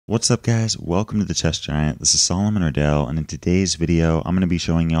What's up guys, welcome to the Chess Giant. This is Solomon Riddell, and in today's video I'm going to be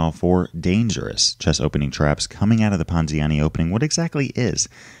showing y'all 4 dangerous chess opening traps coming out of the Ponziani opening. What exactly is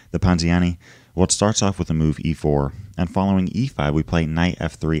the Ponziani? Well, it starts off with a move e4, and following e5 we play knight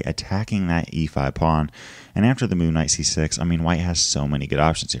f3, attacking that e5 pawn, and after the move knight c6, I mean, white has so many good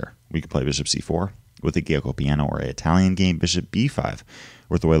options here. We could play bishop c4 with a Giuoco Piano or an Italian game, bishop b5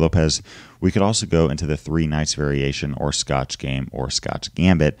 with Ruy Lopez. We could also go into the 3 knights variation or Scotch Game or Scotch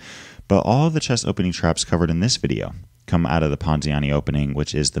Gambit, but all of the chess opening traps covered in this video come out of the Ponziani opening,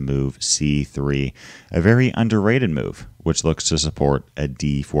 which is the move c3, a very underrated move which looks to support a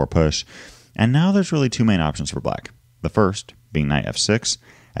d4 push. And now there's really 2 main options for black. The first being knight f6,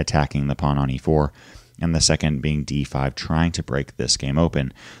 attacking the pawn on e4, and the second being d5, trying to break this game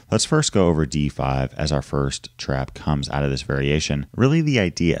open. Let's first go over d5 as our first trap comes out of this variation. Really, the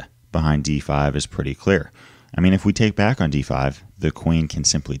idea behind d5 is pretty clear. I mean, if we take back on d5, the queen can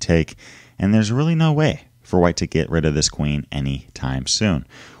simply take, and there's really no way for white to get rid of this queen anytime soon.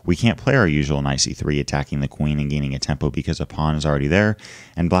 We can't play our usual knight c3, attacking the queen and gaining a tempo because a pawn is already there,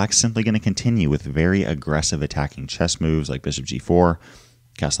 and black's simply going to continue with very aggressive attacking chess moves like bishop g4,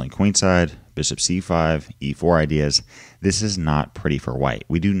 castling queenside, bishop c5, e4 ideas. This is not pretty for white.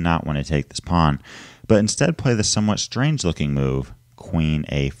 We do not want to take this pawn, but instead play the somewhat strange looking move, queen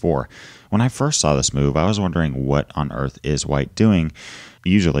a4. When I first saw this move, I was wondering what on earth is white doing.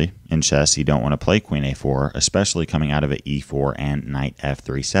 Usually, in chess, you don't want to play queen a4, especially coming out of an e4 and knight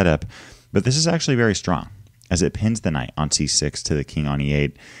f3 setup, but this is actually very strong, as it pins the knight on c6 to the king on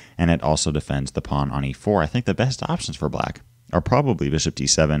e8, and it also defends the pawn on e4. I think the best options for black are probably bishop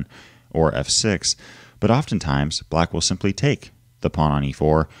d7 or f6, but oftentimes black will simply take the pawn on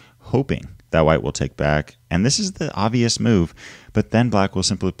e4, hoping that white will take back, and this is the obvious move, but then black will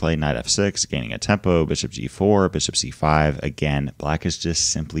simply play knight f6, gaining a tempo, bishop g4, bishop c5. Again, black is just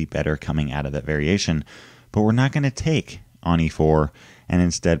simply better coming out of that variation, but we're not going to take on e4 and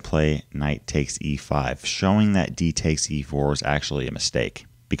instead play knight takes e5, showing that d takes e4 was actually a mistake,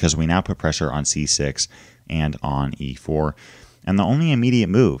 because we now put pressure on c6 and on e4. And the only immediate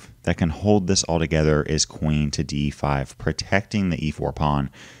move that can hold this all together is queen to d5, protecting the e4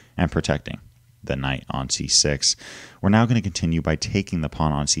 pawn and protecting the knight on c6. We're now going to continue by taking the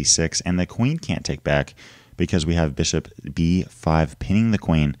pawn on c6, and the queen can't take back because we have bishop b5 pinning the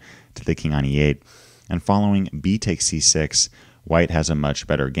queen to the king on e8. And following b takes c6, white has a much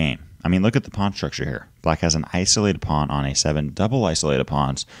better game. I mean, look at the pawn structure here. Black has an isolated pawn on a7, double isolated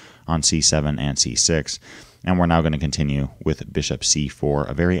pawns on c7 and c6. And we're now going to continue with bishop c4,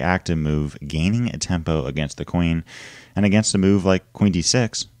 a very active move, gaining a tempo against the queen. And against a move like queen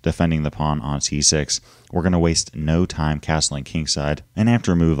d6, defending the pawn on c6, we're going to waste no time castling kingside. And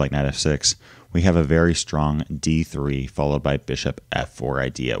after a move like knight f6, we have a very strong d3 followed by bishop f4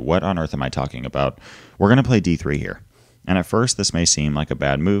 idea. What on earth am I talking about? We're going to play d3 here. And at first this may seem like a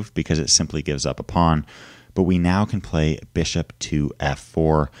bad move because it simply gives up a pawn, but we now can play bishop to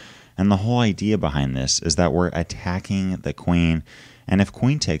f4. And the whole idea behind this is that we're attacking the queen, and if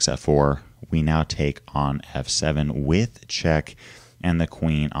queen takes f4, we now take on f7 with check and the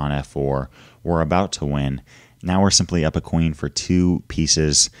queen on f4. We're about to win. Now we're simply up a queen for 2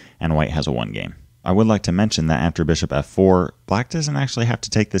 pieces, and white has a 1 game. I would like to mention that after bishop f4, black doesn't actually have to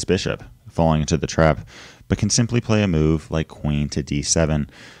take this bishop, falling into the trap, but can simply play a move like queen to d7.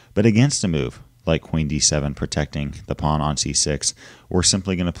 But against a move like queen d7, protecting the pawn on c6, we're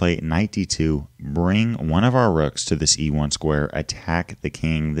simply going to play knight d2, bring one of our rooks to this e1 square, attack the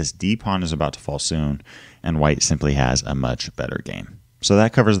king. This d pawn is about to fall soon, and white simply has a much better game. So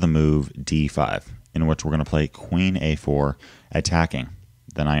that covers the move d5, in which we're going to play queen a4, attacking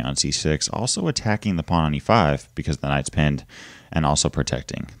the knight on c6, also attacking the pawn on e5 because the knight's pinned, and also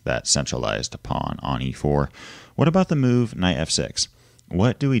protecting that centralized pawn on e4. What about the move knight f6?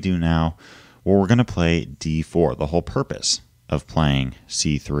 What do we do now? Well, we're going to play d4, the whole purpose of playing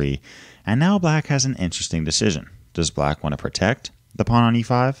c3. And now black has an interesting decision. Does black want to protect the pawn on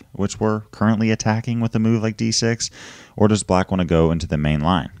e5, which we're currently attacking with a move like d6, or does black want to go into the main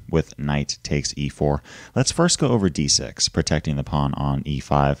line with knight takes e4? Let's first go over d6, protecting the pawn on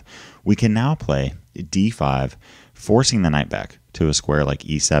e5. We can now play d5, forcing the knight back to a square like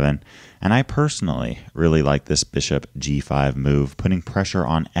e7, and I personally really like this bishop g5 move, putting pressure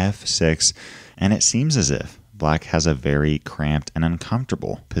on f6, and it seems as if black has a very cramped and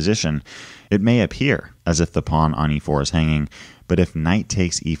uncomfortable position. It may appear as if the pawn on e4 is hanging, but if knight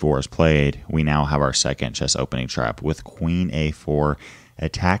takes e4 is played, we now have our second chess opening trap with queen a4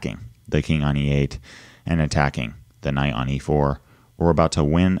 attacking the king on e8 and attacking the knight on e4. We're about to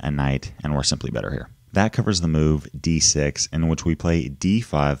win a knight, and we're simply better here. That covers the move d6, in which we play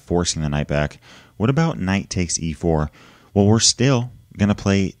d5, forcing the knight back. What about knight takes e4? Well, we're still going to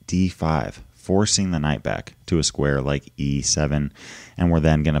play d5, forcing the knight back to a square like e7, and we're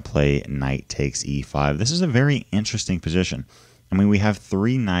then going to play knight takes e5. This is a very interesting position. I mean, we have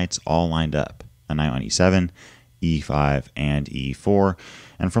three knights all lined up, a knight on e7, e5, and e4,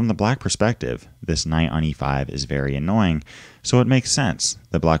 and from the black perspective, this knight on e5 is very annoying, so it makes sense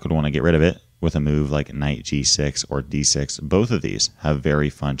that black would want to get rid of it with a move like knight g6 or d6. Both of these have very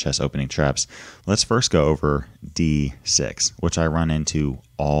fun chess opening traps. Let's first go over d6, which I run into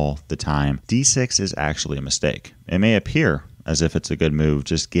all the time. d6 is actually a mistake. It may appear as if it's a good move,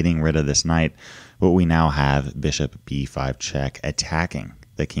 just getting rid of this knight, but we now have bishop b5 check attacking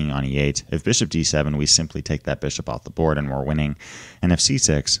the king on e8. If bishop d7, we simply take that bishop off the board and we're winning. And if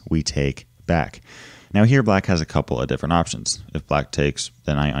c6, we take back. Now here black has a couple of different options. If black takes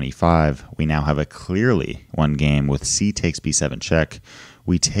the knight on e5, we now have a clearly won game with c takes b7 check.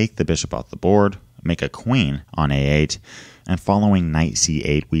 We take the bishop off the board, make a queen on a8, and following knight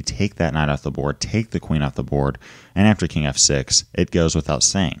c8, we take that knight off the board, take the queen off the board, and after king f6, it goes without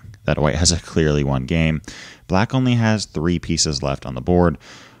saying that white has a clearly won game. Black only has 3 pieces left on the board,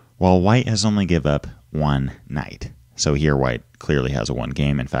 while white has only give up 1 knight. So here white clearly has a won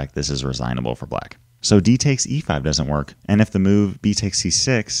game. In fact, this is resignable for black. So d takes e5 doesn't work, and if the move b takes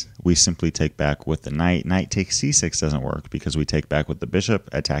c6, we simply take back with the knight. Knight takes c6 doesn't work because we take back with the bishop,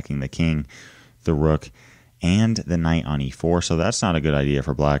 attacking the king, the rook, and the knight on e4, so that's not a good idea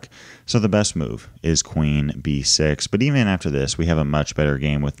for black. So the best move is queen b6, but even after this, we have a much better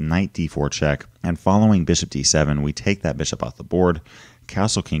game with knight d4 check, and following bishop d7, we take that bishop off the board,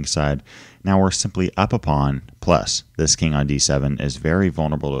 castle kingside. Now we're simply up a pawn, plus this king on d7 is very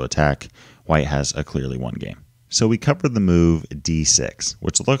vulnerable to attack. White has a clearly won game. So we covered the move d6,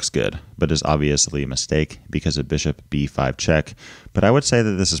 which looks good, but is obviously a mistake because of bishop b5 check. But I would say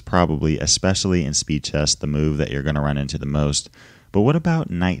that this is probably, especially in speed chess, the move that you're going to run into the most. But what about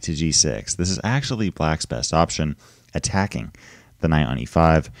knight to g6? This is actually black's best option, attacking the knight on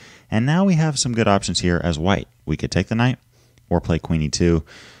e5. And now we have some good options here as white. We could take the knight or play queen e2.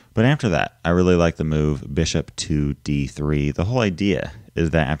 But after that, I really like the move bishop to d3. The whole idea is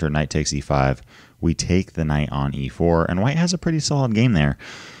that after knight takes e5, we take the knight on e4, and white has a pretty solid game there.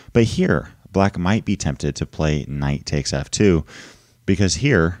 But here, black might be tempted to play knight takes f2, because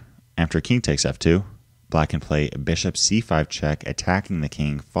here, after king takes f2, black can play bishop c5 check, attacking the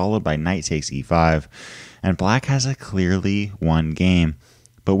king, followed by knight takes e5, and black has a clearly won game.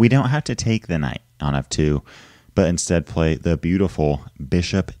 But we don't have to take the knight on f2, but instead play the beautiful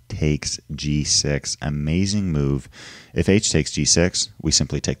bishop takes g6, amazing move. If h takes g6, we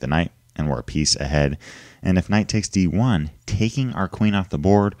simply take the knight, and we're a piece ahead. And if knight takes d1, taking our queen off the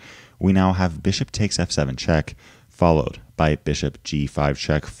board, we now have bishop takes f7 check, followed by bishop g5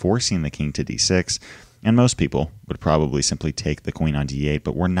 check, forcing the king to d6. And most people would probably simply take the queen on d8,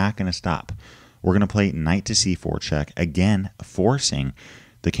 but we're not going to stop. We're going to play knight to c4 check, again forcing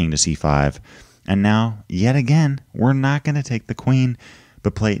the king to c5. And now, yet again, we're not going to take the queen,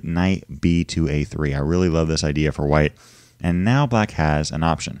 but play knight b to a3. I really love this idea for white. And now black has an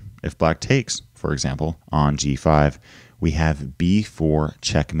option. If black takes, for example, on g5, we have b4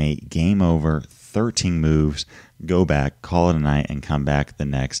 checkmate, game over, 13 moves, go back, call it a night, and come back the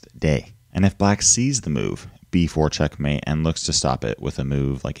next day. And if black sees the move, b4 checkmate, and looks to stop it with a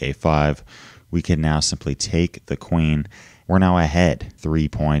move like a5, we can now simply take the queen. We're now ahead 3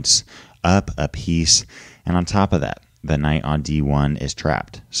 points, up a piece, and on top of that, the knight on d1 is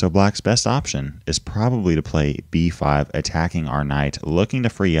trapped. So black's best option is probably to play b5, attacking our knight, looking to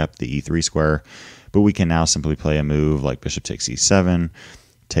free up the e3 square, but we can now simply play a move like bishop takes e7,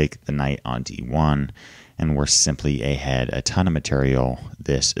 take the knight on d1, and we're simply ahead. A ton of material.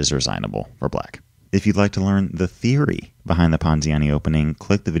 This is resignable for black. If you'd like to learn the theory behind the Ponziani opening,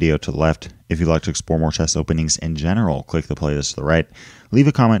 click the video to the left. If you'd like to explore more chess openings in general, click the playlist to the right. Leave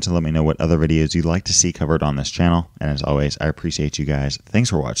a comment to let me know what other videos you'd like to see covered on this channel. And as always, I appreciate you guys. Thanks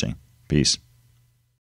for watching. Peace.